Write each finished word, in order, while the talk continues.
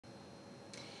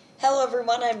Hello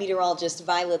everyone, I'm meteorologist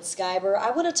Violet Skyber. I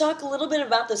want to talk a little bit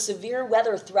about the severe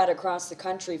weather threat across the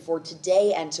country for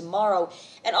today and tomorrow,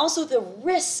 and also the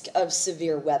risk of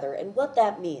severe weather and what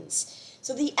that means.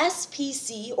 So the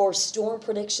SPC, or Storm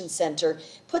Prediction Center,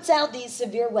 puts out these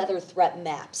severe weather threat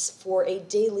maps for a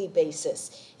daily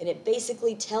basis, and it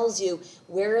basically tells you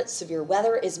where severe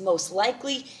weather is most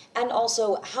likely and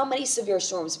also how many severe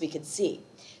storms we could see.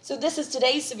 So this is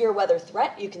today's severe weather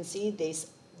threat. You can see this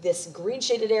green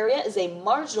shaded area is a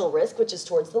marginal risk, which is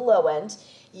towards the low end.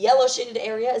 Yellow shaded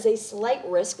area is a slight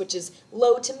risk, which is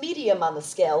low to medium on the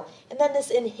scale. And then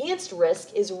this enhanced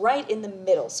risk is right in the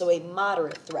middle, so a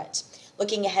moderate threat.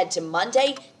 Looking ahead to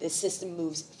Monday, this system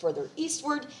moves further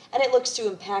eastward, and it looks to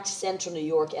impact central New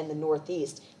York and the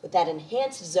Northeast, with that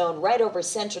enhanced zone right over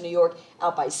central New York,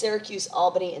 out by Syracuse,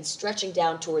 Albany, and stretching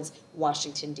down towards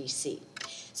Washington, D.C.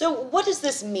 So what does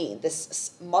this mean,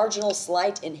 this marginal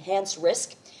slight enhanced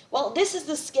risk? Well, this is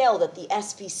the scale that the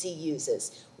SPC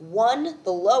uses. 1,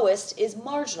 the lowest, is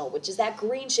marginal, which is that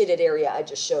green shaded area I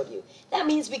just showed you. That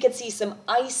means we could see some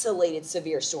isolated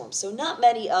severe storms, so not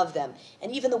many of them,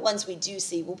 and even the ones we do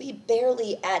see will be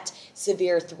barely at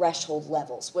severe threshold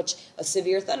levels, which a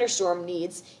severe thunderstorm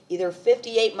needs either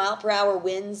 58-mile-per-hour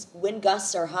winds, wind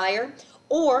gusts are higher,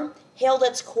 or hail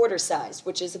that's quarter sized,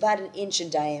 which is about 1 inch in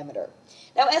diameter.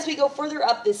 Now, as we go further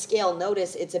up this scale,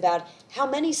 notice it's about how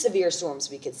many severe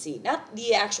storms we could see, not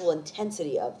the actual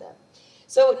intensity of them.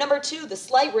 So, number 2, the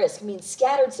slight risk means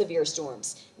scattered severe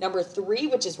storms. Number 3,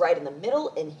 which is right in the middle,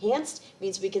 enhanced,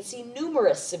 means we could see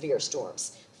numerous severe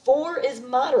storms. 4 is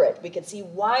moderate. We could see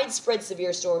widespread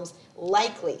severe storms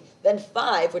likely. Then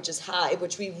 5, which is high,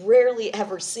 which we rarely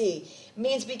ever see,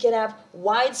 means we can have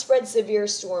widespread severe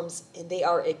storms and they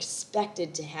are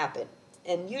expected to happen.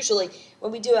 And usually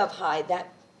when we do have high,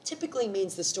 that typically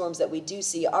means the storms that we do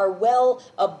see are well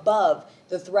above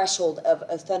the threshold of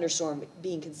a thunderstorm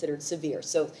being considered severe.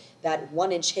 So that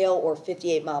 1 inch hail or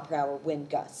 58-mile-per-hour wind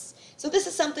gusts. So this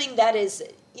is something that is,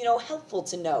 helpful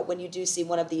to know when you do see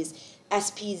one of these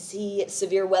SPC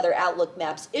severe weather outlook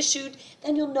maps issued,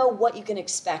 then you'll know what you can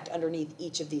expect underneath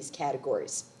each of these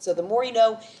categories. So the more you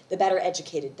know, the better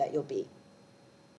educated that you'll be.